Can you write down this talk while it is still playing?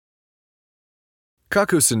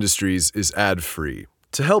Kakos Industries is ad-free.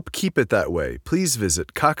 To help keep it that way, please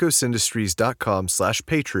visit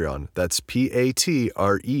kakosindustries.com/Patreon, that's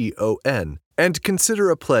Patreon, and consider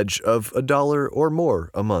a pledge of $1 or more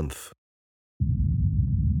a month.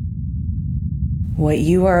 What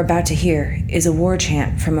you are about to hear is a war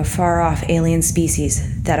chant from a far-off alien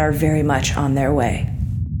species that are very much on their way.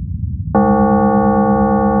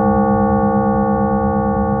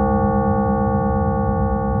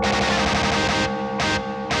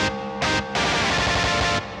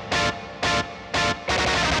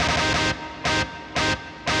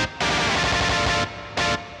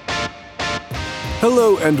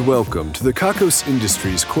 Hello and welcome to the Kakos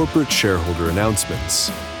Industries corporate shareholder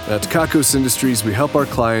announcements. At Kakos Industries, we help our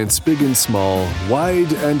clients big and small,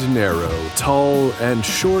 wide and narrow, tall and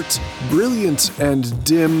short, brilliant and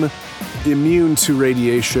dim, immune to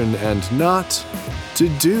radiation and not, to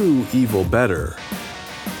do evil better.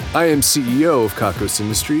 I am CEO of Kakos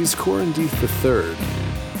Industries, Corin Deeth III.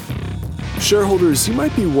 Shareholders, you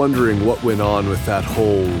might be wondering what went on with that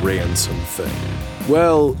whole ransom thing.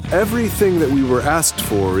 Well, everything that we were asked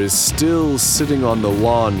for is still sitting on the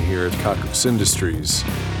lawn here at Kakos Industries.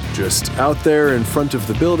 Just out there in front of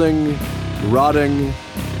the building, rotting,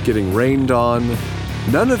 getting rained on.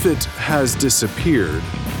 None of it has disappeared.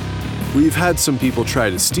 We've had some people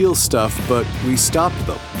try to steal stuff, but we stopped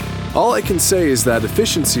them. All I can say is that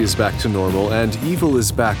efficiency is back to normal and evil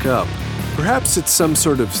is back up. Perhaps it's some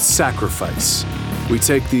sort of sacrifice. We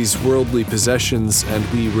take these worldly possessions and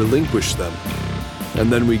we relinquish them. And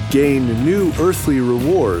then we gain new earthly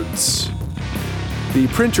rewards. The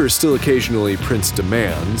printer still occasionally prints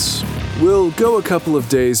demands. We'll go a couple of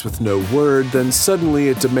days with no word, then suddenly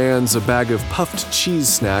it demands a bag of puffed cheese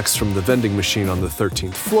snacks from the vending machine on the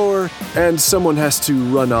 13th floor, and someone has to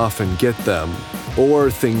run off and get them, or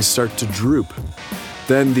things start to droop.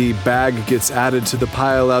 Then the bag gets added to the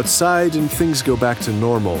pile outside and things go back to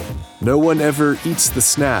normal. No one ever eats the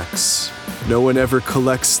snacks. No one ever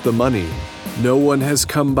collects the money. No one has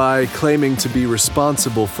come by claiming to be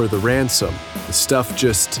responsible for the ransom. The stuff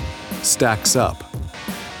just stacks up.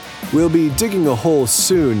 We'll be digging a hole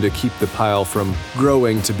soon to keep the pile from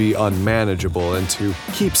growing to be unmanageable and to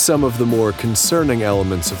keep some of the more concerning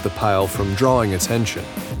elements of the pile from drawing attention.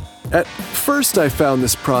 At first I found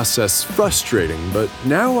this process frustrating, but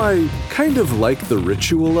now I kind of like the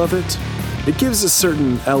ritual of it. It gives a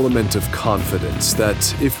certain element of confidence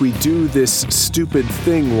that if we do this stupid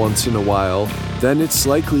thing once in a while, then it's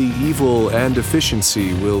likely evil and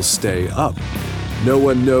efficiency will stay up. No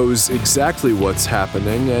one knows exactly what's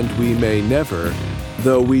happening, and we may never,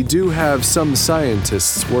 though we do have some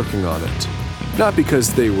scientists working on it. Not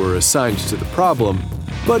because they were assigned to the problem,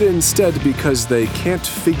 but instead because they can't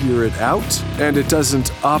figure it out, and it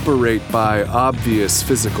doesn't operate by obvious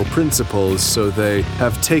physical principles, so they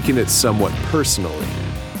have taken it somewhat personally.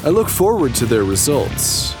 I look forward to their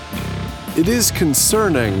results. It is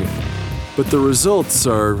concerning, but the results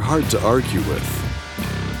are hard to argue with.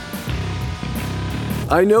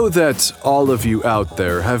 I know that all of you out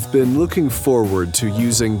there have been looking forward to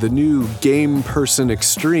using the new Game Person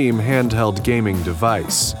Extreme handheld gaming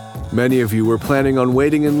device. Many of you were planning on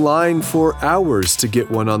waiting in line for hours to get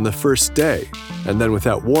one on the first day, and then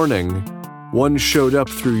without warning, one showed up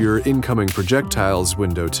through your incoming projectiles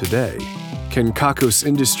window today. Can Kakos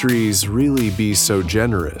Industries really be so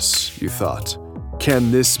generous, you thought? Can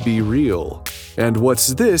this be real? And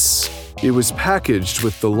what's this? It was packaged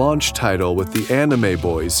with the launch title with the anime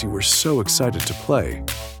boys you were so excited to play.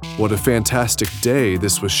 What a fantastic day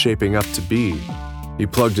this was shaping up to be. He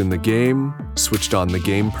plugged in the game, switched on the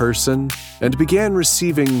Game Person, and began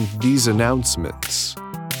receiving these announcements.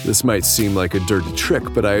 This might seem like a dirty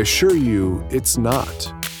trick, but I assure you, it's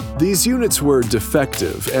not. These units were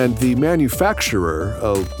defective, and the manufacturer,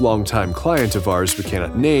 a longtime client of ours we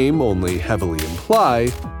cannot name, only heavily imply,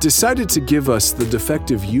 decided to give us the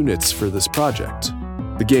defective units for this project.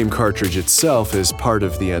 The game cartridge itself is part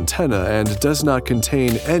of the antenna and does not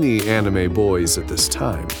contain any anime boys at this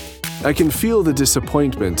time. I can feel the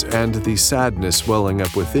disappointment and the sadness welling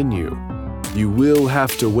up within you. You will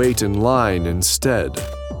have to wait in line instead.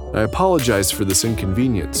 I apologize for this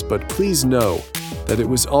inconvenience, but please know that it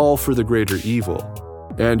was all for the greater evil,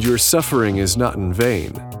 and your suffering is not in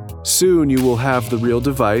vain. Soon you will have the real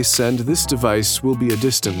device, and this device will be a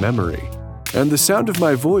distant memory. And the sound of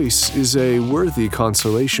my voice is a worthy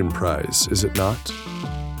consolation prize, is it not?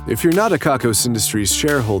 If you're not a Kakos Industries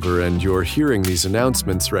shareholder and you're hearing these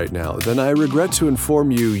announcements right now, then I regret to inform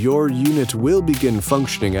you your unit will begin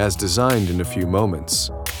functioning as designed in a few moments.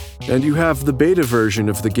 And you have the beta version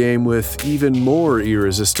of the game with even more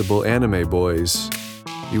irresistible anime boys.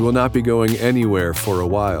 You will not be going anywhere for a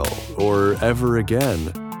while, or ever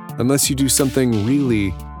again, unless you do something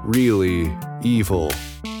really, really evil.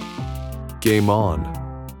 Game on.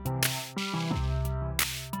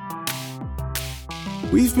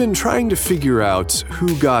 We've been trying to figure out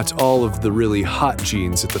who got all of the really hot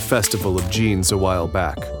genes at the Festival of Genes a while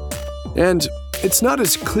back. And it's not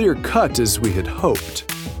as clear-cut as we had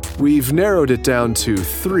hoped. We've narrowed it down to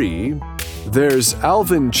 3. There's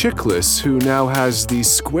Alvin Chickless, who now has the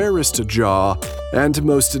squarest jaw and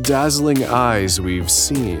most dazzling eyes we've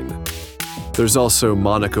seen. There's also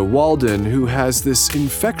Monica Walden, who has this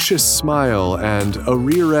infectious smile and a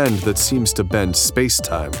rear end that seems to bend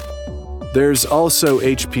space-time. There's also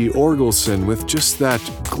H.P. Orgelson with just that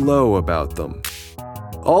glow about them.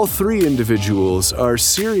 All 3 individuals are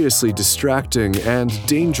seriously distracting and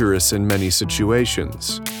dangerous in many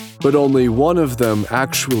situations, but only one of them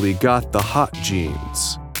actually got the hot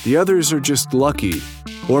genes. The others are just lucky,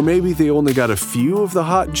 or maybe they only got a few of the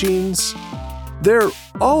hot genes. They're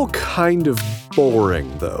all kind of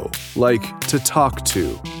boring, though, like to talk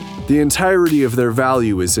to. The entirety of their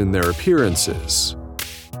value is in their appearances.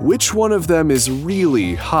 Which one of them is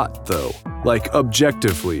really hot, though? Like,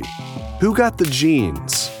 objectively? Who got the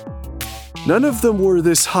genes? None of them were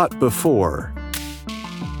this hot before.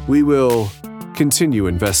 We will continue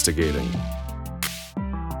investigating.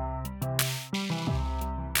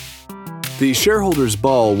 The shareholders'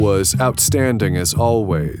 ball was outstanding as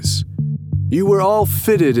always. You were all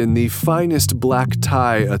fitted in the finest black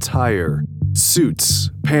tie attire. Suits,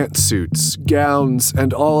 pantsuits, gowns,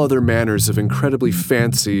 and all other manners of incredibly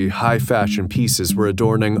fancy, high-fashion pieces were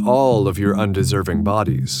adorning all of your undeserving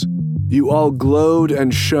bodies. You all glowed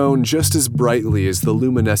and shone just as brightly as the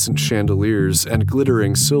luminescent chandeliers and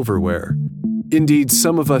glittering silverware. Indeed,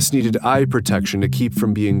 some of us needed eye protection to keep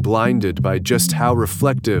from being blinded by just how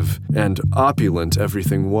reflective and opulent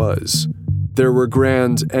everything was. There were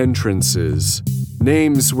grand entrances.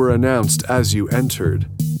 Names were announced as you entered.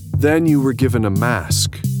 Then you were given a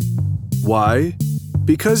mask. Why?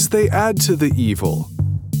 Because they add to the evil.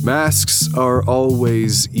 Masks are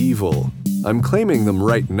always evil. I'm claiming them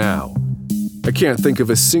right now. I can't think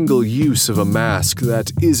of a single use of a mask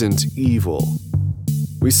that isn't evil.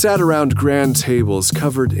 We sat around grand tables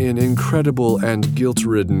covered in incredible and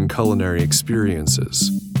guilt-ridden culinary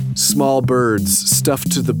experiences. Small birds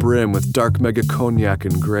stuffed to the brim with dark mega cognac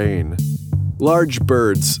and grain. Large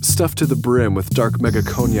birds stuffed to the brim with dark mega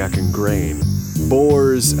cognac and grain.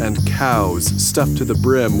 Boars and cows stuffed to the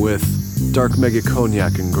brim with dark mega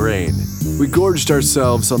cognac and grain. We gorged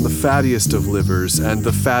ourselves on the fattiest of livers and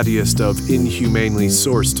the fattiest of inhumanely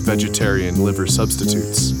sourced vegetarian liver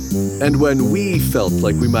substitutes. And when we felt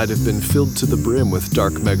like we might have been filled to the brim with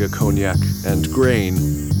dark mega cognac and grain,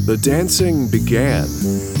 the dancing began.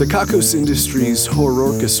 The Kakos Industries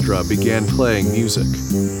Horror Orchestra began playing music,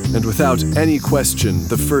 and without any question,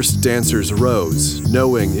 the first dancers rose,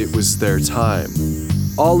 knowing it was their time.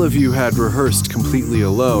 All of you had rehearsed completely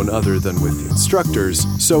alone other than with the instructors,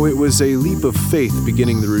 so it was a leap of faith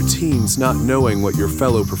beginning the routines not knowing what your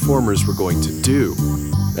fellow performers were going to do,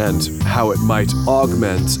 and how it might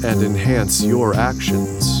augment and enhance your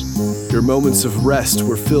actions. Your moments of rest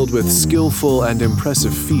were filled with skillful and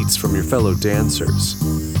impressive feats from your fellow dancers.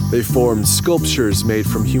 They formed sculptures made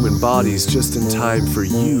from human bodies just in time for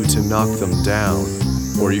you to knock them down.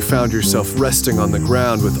 Or you found yourself resting on the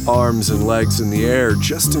ground with arms and legs in the air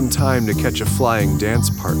just in time to catch a flying dance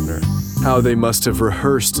partner. How they must have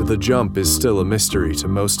rehearsed the jump is still a mystery to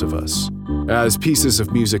most of us. As pieces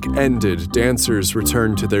of music ended, dancers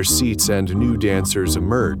returned to their seats and new dancers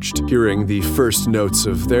emerged, hearing the first notes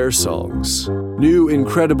of their songs. New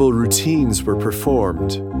incredible routines were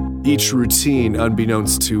performed. Each routine,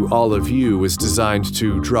 unbeknownst to all of you, was designed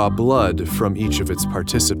to draw blood from each of its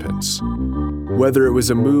participants. Whether it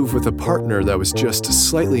was a move with a partner that was just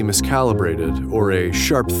slightly miscalibrated, or a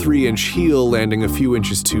sharp 3-inch heel landing a few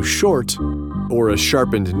inches too short, or a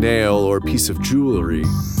sharpened nail or piece of jewelry,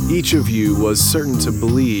 each of you was certain to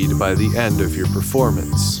bleed by the end of your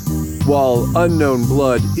performance. While unknown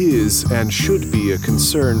blood is and should be a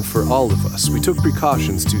concern for all of us, we took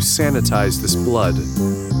precautions to sanitize this blood,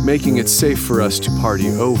 making it safe for us to party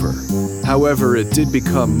over. However, it did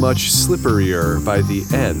become much slipperier by the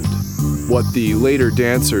end. What the later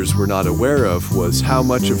dancers were not aware of was how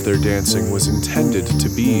much of their dancing was intended to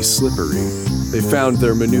be slippery. They found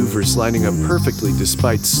their maneuvers lining up perfectly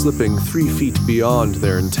despite slipping 3 feet beyond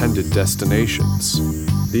their intended destinations.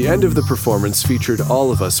 The end of the performance featured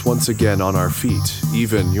all of us once again on our feet,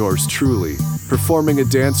 even yours truly, performing a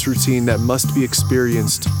dance routine that must be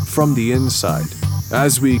experienced from the inside.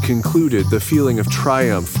 As we concluded, the feeling of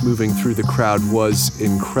triumph moving through the crowd was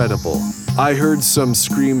incredible. I heard some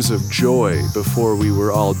screams of joy before we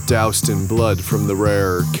were all doused in blood from the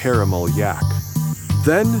rare caramel yak.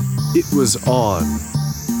 Then it was on.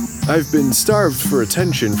 I've been starved for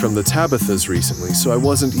attention from the Tabithas recently, so I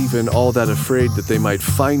wasn't even all that afraid that they might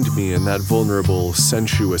find me in that vulnerable,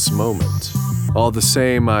 sensuous moment. All the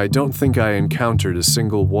same, I don't think I encountered a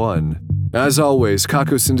single one. As always,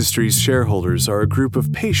 Kakos Industries shareholders are a group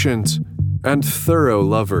of patient and thorough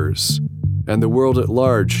lovers, and the world at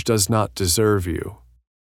large does not deserve you.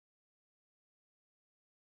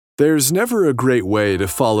 There's never a great way to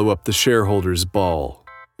follow up the shareholders' ball.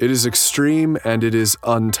 It is extreme and it is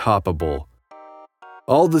untoppable.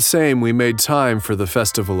 All the same, we made time for the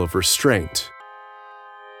Festival of Restraint.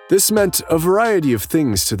 This meant a variety of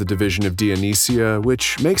things to the division of Dionysia,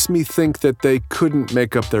 which makes me think that they couldn't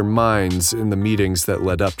make up their minds in the meetings that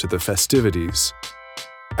led up to the festivities.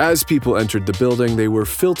 As people entered the building, they were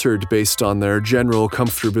filtered based on their general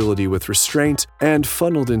comfortability with restraint and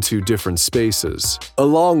funneled into different spaces.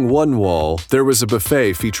 Along one wall, there was a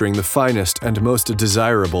buffet featuring the finest and most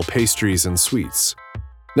desirable pastries and sweets.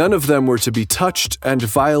 None of them were to be touched, and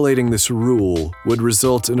violating this rule would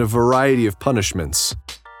result in a variety of punishments.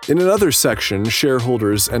 In another section,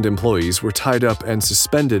 shareholders and employees were tied up and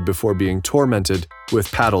suspended before being tormented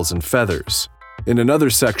with paddles and feathers. In another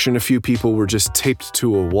section, a few people were just taped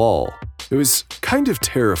to a wall. It was kind of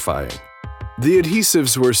terrifying. The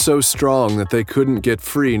adhesives were so strong that they couldn't get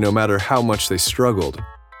free no matter how much they struggled.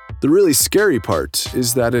 The really scary part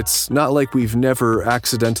is that it's not like we've never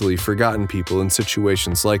accidentally forgotten people in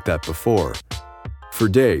situations like that before. For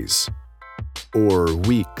days. Or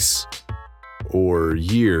weeks. Or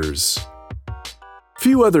years.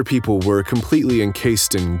 Few other people were completely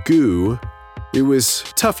encased in goo. It was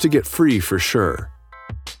tough to get free for sure.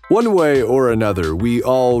 One way or another, we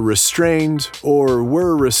all restrained or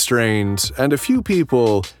were restrained, and a few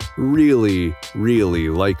people really, really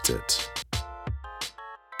liked it.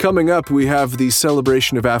 Coming up, we have the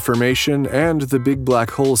Celebration of Affirmation and the Big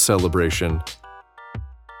Black Hole celebration.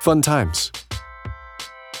 Fun times.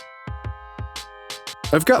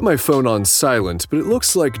 I've got my phone on silent, but it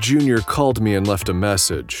looks like Junior called me and left a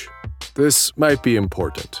message. This might be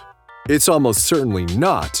important. It's almost certainly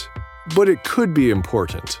not, but it could be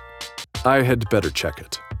important. I had better check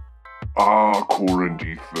it.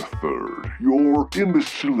 Corindith III, your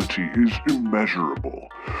imbecility is immeasurable.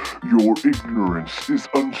 Your ignorance is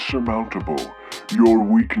unsurmountable. Your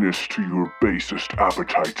weakness to your basest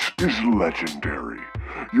appetites is legendary.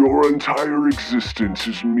 Your entire existence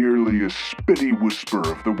is merely a spitty whisper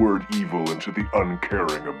of the word evil into the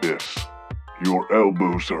uncaring abyss. Your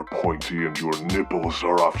elbows are pointy and your nipples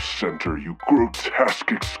are off-center, you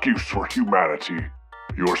grotesque excuse for humanity.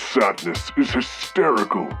 Your sadness is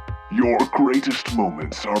hysterical. Your greatest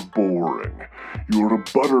moments are boring. You're a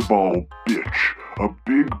butterball bitch, a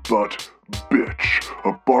big butt bitch,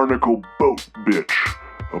 a barnacle boat bitch,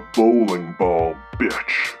 a bowling ball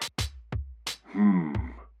bitch.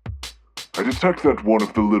 I detect that one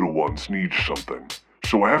of the little ones needs something,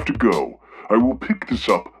 so I have to go. I will pick this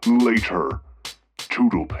up later.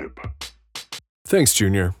 Toodlepip. Thanks,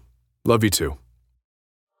 Junior. Love you too.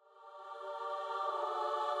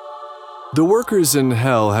 The workers in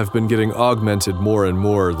Hell have been getting augmented more and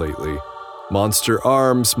more lately. Monster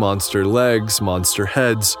arms, monster legs, monster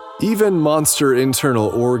heads, even monster internal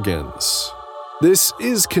organs. This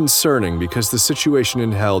is concerning because the situation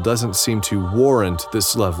in Hell doesn't seem to warrant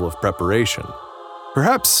this level of preparation.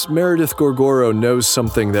 Perhaps Meredith Gorgoro knows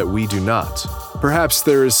something that we do not. Perhaps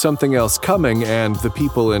there is something else coming and the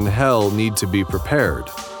people in Hell need to be prepared.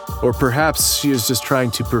 Or perhaps she is just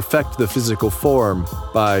trying to perfect the physical form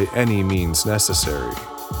by any means necessary.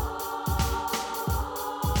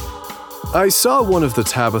 I saw one of the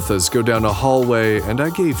Tabithas go down a hallway and I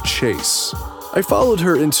gave chase. I followed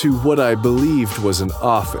her into what I believed was an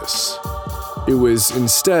office. It was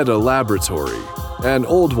instead a laboratory, an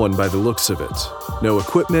old one by the looks of it. No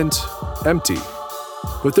equipment, empty.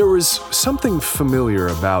 But there was something familiar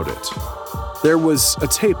about it. There was a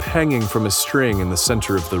tape hanging from a string in the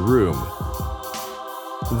center of the room.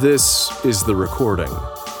 This is the recording.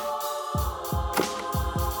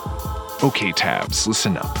 Okay, Tabs,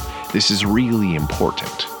 listen up. This is really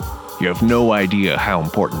important. You have no idea how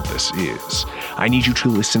important this is. I need you to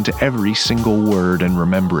listen to every single word and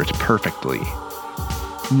remember it perfectly.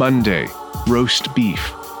 Monday, roast beef,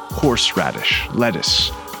 horseradish,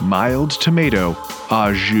 lettuce, mild tomato,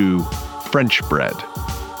 au jus, French bread.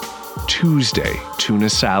 Tuesday, tuna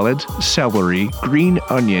salad, celery, green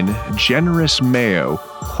onion, generous mayo,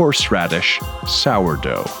 horseradish,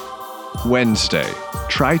 sourdough. Wednesday,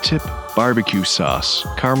 tri-tip barbecue sauce,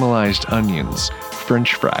 caramelized onions,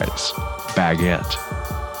 french fries, baguette.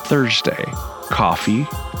 Thursday, coffee,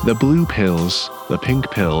 the blue pills, the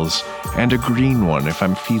pink pills, and a green one if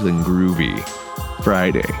I'm feeling groovy.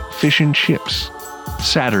 Friday, fish and chips.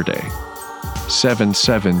 Saturday,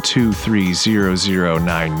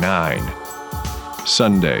 77230099.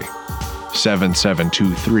 Sunday,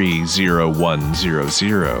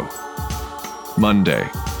 77230100. Monday,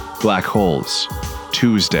 black holes.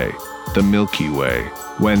 Tuesday, the Milky Way.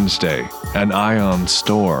 Wednesday, an ion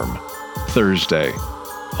storm. Thursday,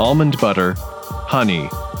 almond butter, honey,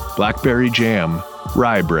 blackberry jam,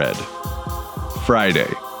 rye bread.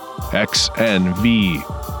 Friday,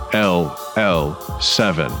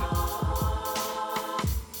 XNVLL7.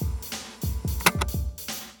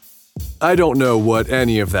 I don't know what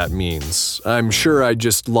any of that means. I'm sure I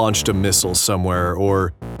just launched a missile somewhere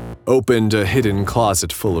or opened a hidden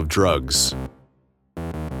closet full of drugs.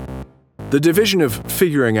 The division of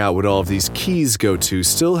figuring out what all of these keys go to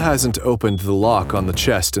still hasn't opened the lock on the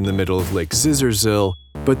chest in the middle of Lake Zizzerzil,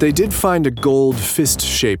 but they did find a gold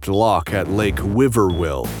fist-shaped lock at Lake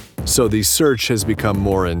Wiverwill, so the search has become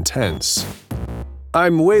more intense.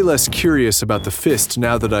 I'm way less curious about the fist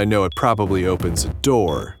now that I know it probably opens a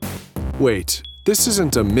door. Wait, this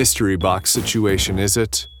isn't a mystery box situation, is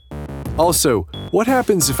it? Also, what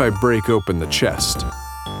happens if I break open the chest?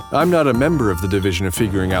 I'm not a member of the division of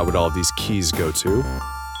figuring out what all of these keys go to.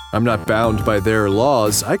 I'm not bound by their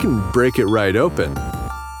laws. I can break it right open.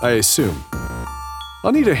 I assume.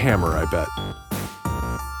 I'll need a hammer, I bet.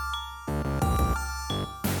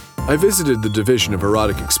 I visited the Division of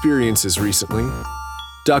Erotic Experiences recently.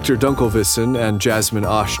 Dr. Dunkelwissen and Jasmine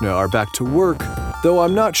Ashna are back to work, though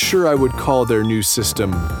I'm not sure I would call their new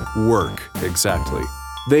system work exactly.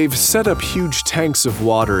 They've set up huge tanks of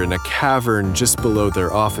water in a cavern just below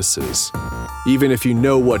their offices. Even if you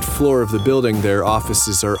know what floor of the building their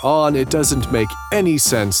offices are on, it doesn't make any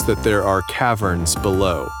sense that there are caverns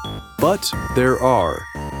below. But there are.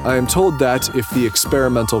 I am told that if the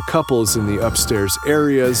experimental couples in the upstairs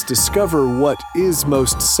areas discover what is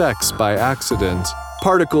most sex by accident,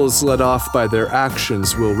 particles let off by their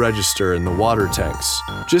actions will register in the water tanks.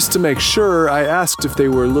 Just to make sure, I asked if they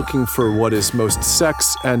were looking for what is most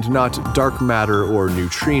sex and not dark matter or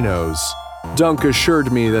neutrinos. Dunk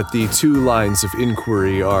assured me that the two lines of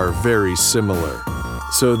inquiry are very similar.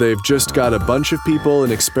 So they've just got a bunch of people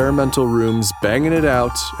in experimental rooms banging it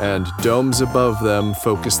out, and domes above them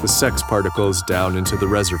focus the sex particles down into the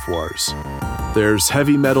reservoirs. There's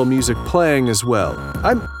heavy metal music playing as well.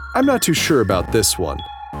 I'm not too sure about this one.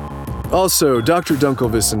 Also, Dr.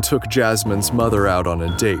 Dunkelwissen took Jasmine's mother out on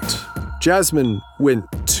a date. Jasmine went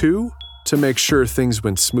too, to make sure things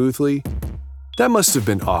went smoothly. That must have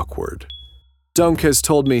been awkward. Dunk has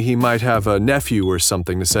told me he might have a nephew or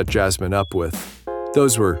something to set Jasmine up with.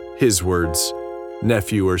 Those were his words.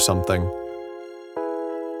 Nephew or something.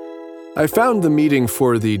 I found the meeting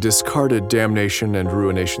for the discarded Damnation and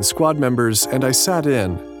Ruination Squad members, and I sat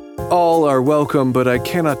in. All are welcome, but I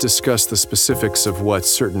cannot discuss the specifics of what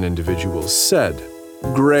certain individuals said.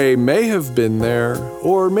 Gray may have been there,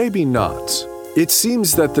 or maybe not. It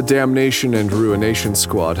seems that the Damnation and Ruination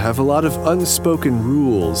Squad have a lot of unspoken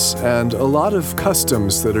rules and a lot of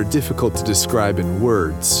customs that are difficult to describe in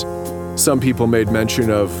words. Some people made mention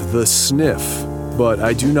of the sniff, but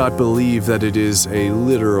I do not believe that it is a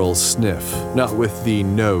literal sniff, not with the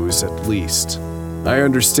nose at least. I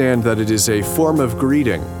understand that it is a form of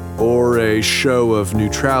greeting, or a show of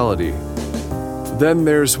neutrality. Then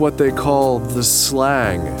there's what they call the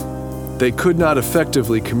slang. They could not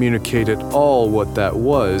effectively communicate at all what that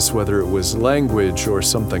was, whether it was language or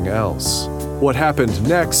something else. What happened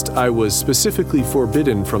next, I was specifically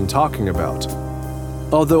forbidden from talking about.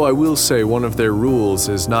 Although I will say one of their rules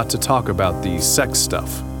is not to talk about the sex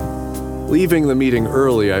stuff. Leaving the meeting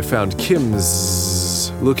early, I found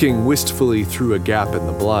Kim's looking wistfully through a gap in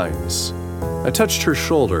the blinds. I touched her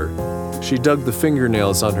shoulder. She dug the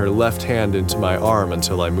fingernails on her left hand into my arm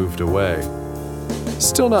until I moved away.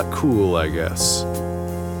 Still not cool, I guess.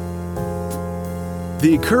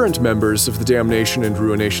 The current members of the Damnation and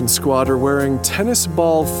Ruination Squad are wearing tennis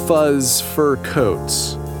ball fuzz fur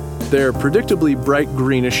coats. They're predictably bright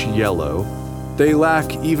greenish yellow. They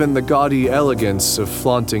lack even the gaudy elegance of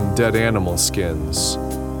flaunting dead animal skins.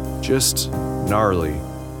 Just gnarly.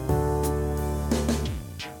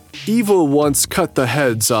 Evil once cut the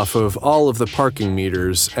heads off of all of the parking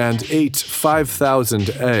meters and ate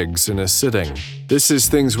 5,000 eggs in a sitting. This is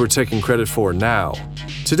things we're taking credit for now.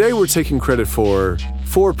 Today we're taking credit for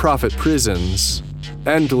for-profit prisons,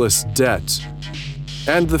 endless debt,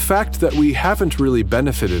 and the fact that we haven't really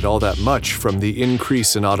benefited all that much from the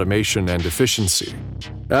increase in automation and efficiency.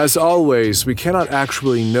 As always, we cannot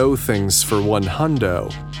actually know things for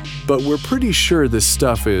 100, but we're pretty sure this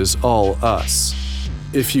stuff is all us.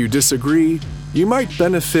 If you disagree, you might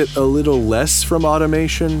benefit a little less from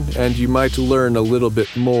automation, and you might learn a little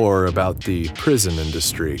bit more about the prison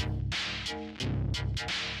industry.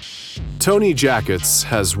 Tony Jackets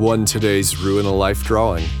has won today's Ruin a Life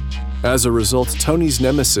drawing. As a result, Tony's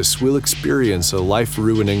nemesis will experience a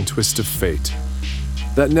life-ruining twist of fate.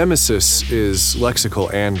 That nemesis is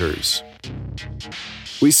Lexical Anders.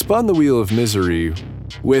 We spun the Wheel of Misery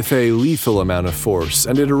with a lethal amount of force,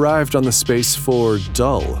 and it arrived on the space for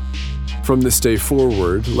dull. From this day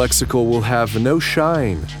forward, Lexical will have no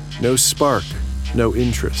shine, no spark, no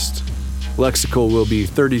interest. Lexical will be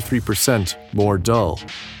 33% more dull.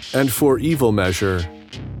 And for evil measure,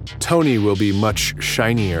 Tony will be much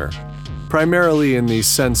shinier, primarily in the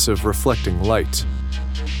sense of reflecting light.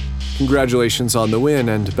 Congratulations on the win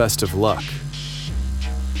and best of luck.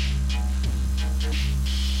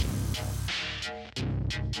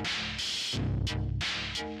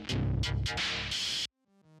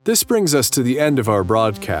 This brings us to the end of our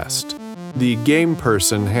broadcast. The Game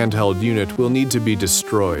Person handheld unit will need to be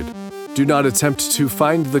destroyed. Do not attempt to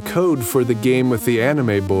find the code for the game with the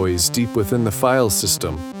anime boys deep within the file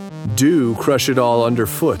system. Do crush it all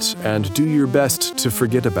underfoot and do your best to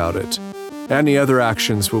forget about it. Any other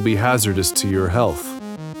actions will be hazardous to your health.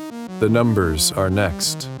 The numbers are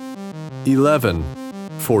next. 11,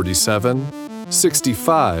 47,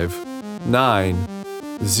 65, 9,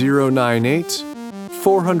 098,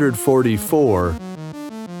 444,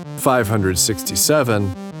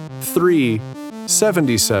 567, 3,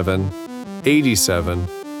 77, 87,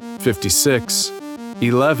 56,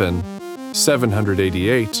 11,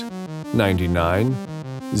 788, 99,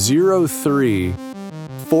 03,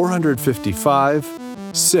 455,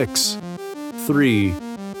 6, 3,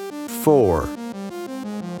 4.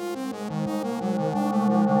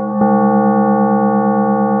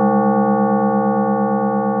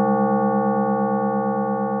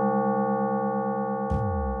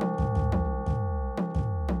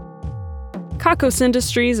 Kakos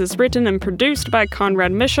Industries is written and produced by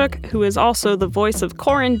Conrad Mishuk, who is also the voice of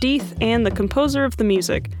Corin Deeth and the composer of the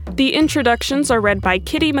music. The introductions are read by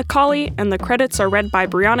Kitty McCauley, and the credits are read by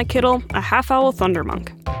Brianna Kittle, a half-owl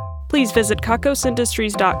Thundermonk. Please visit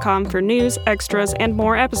kakosindustries.com for news, extras, and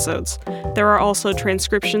more episodes. There are also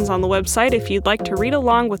transcriptions on the website if you'd like to read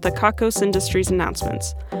along with the Kakos Industries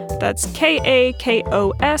announcements. That's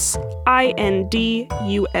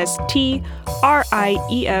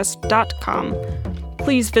KAKOSINDUSTRIES.com.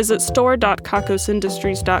 Please visit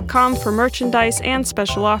store.kakosindustries.com for merchandise and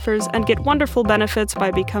special offers, and get wonderful benefits by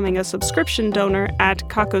becoming a subscription donor at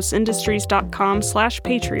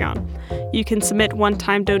kakosindustries.com/Patreon. You can submit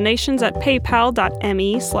one-time donations at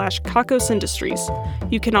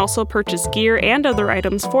paypal.me/kakosindustries. You can also purchase gear and other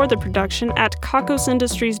items for the production at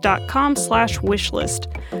kakosindustries.com/wishlist.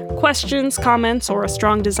 Questions, comments, or a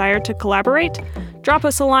strong desire to collaborate? Drop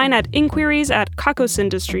us a line at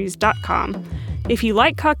inquiries@kakosindustries.com. If you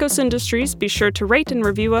like Kakos Industries, be sure to rate and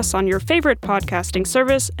review us on your favorite podcasting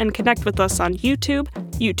service, and connect with us on YouTube,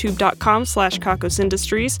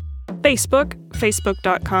 youtube.com/kakosindustries, Facebook,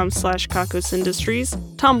 facebook.com/kakosindustries,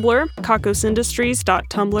 Tumblr,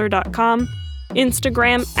 kakosindustries.tumblr.com,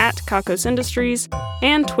 Instagram @kakosindustries,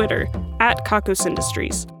 and Twitter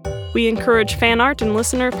 @kakosindustries. We encourage fan art and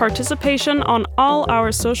listener participation on all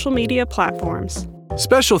our social media platforms.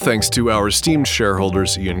 Special thanks to our esteemed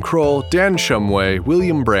shareholders Ian Kroll, Dan Shumway,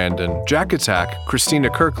 William Brandon, Jack Attack, Christina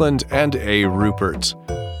Kirkland, and A. Rupert.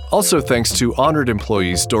 Also thanks to honored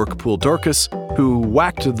employees Dorkpool Dorcas, who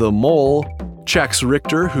whacked the mole, Chax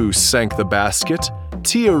Richter, who sank the basket,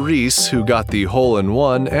 Tia Reese, who got the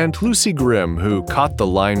hole-in-one, and Lucy Grimm, who caught the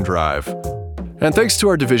line drive. And thanks to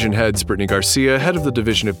our division heads, Brittany Garcia, head of the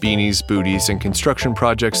division of beanies, booties, and construction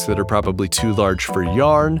projects that are probably too large for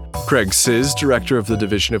yarn, Craig Sizz, director of the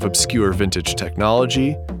division of obscure vintage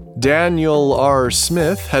technology, Daniel R.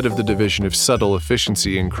 Smith, head of the division of subtle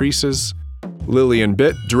efficiency increases, Lillian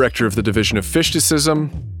Bitt, director of the division of fishticism,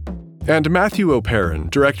 and Matthew O'Perrin,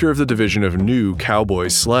 director of the division of new cowboy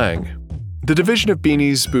slang. The division of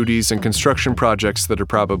beanies, booties, and construction projects that are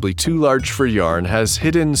probably too large for yarn has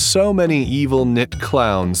hidden so many evil knit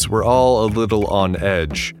clowns we're all a little on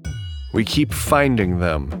edge. We keep finding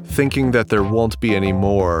them, thinking that there won't be any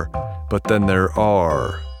more, but then there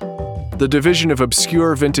are. The division of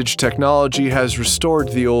obscure vintage technology has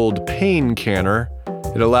restored the old pain canner.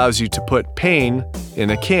 It allows you to put pain in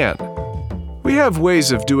a can. We have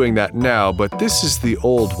ways of doing that now, but this is the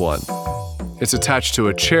old one. It's attached to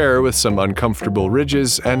a chair with some uncomfortable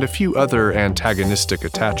ridges and a few other antagonistic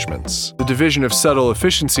attachments. The Division of Subtle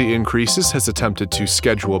Efficiency Increases has attempted to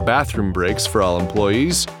schedule bathroom breaks for all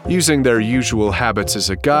employees, using their usual habits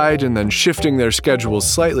as a guide and then shifting their schedules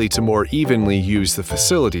slightly to more evenly use the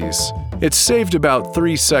facilities. It's saved about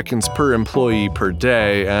 3 seconds per employee per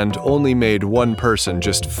day and only made one person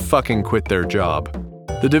just fucking quit their job.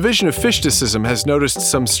 The Division of Fishticism has noticed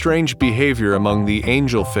some strange behavior among the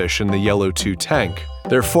angelfish in the Yellow 2 tank.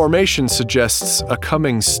 Their formation suggests a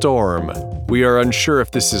coming storm. We are unsure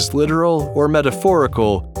if this is literal or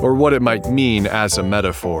metaphorical, or what it might mean as a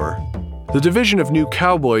metaphor. The Division of New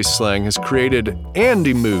Cowboy Slang has created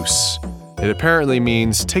Andy Moose. It apparently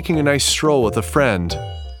means taking a nice stroll with a friend.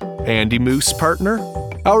 Andy Moose, partner?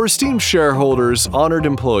 Our esteemed shareholders, honored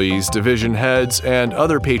employees, division heads, and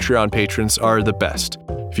other Patreon patrons are the best.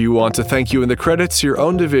 If you want to thank you in the credits, your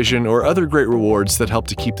own division, or other great rewards that help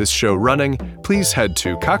to keep this show running, please head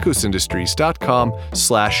to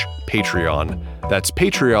kakosindustries.com/Patreon. That's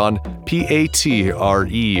Patreon,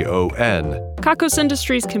 Patreon. Kakos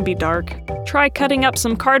Industries can be dark. Try cutting up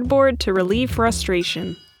some cardboard to relieve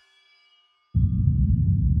frustration.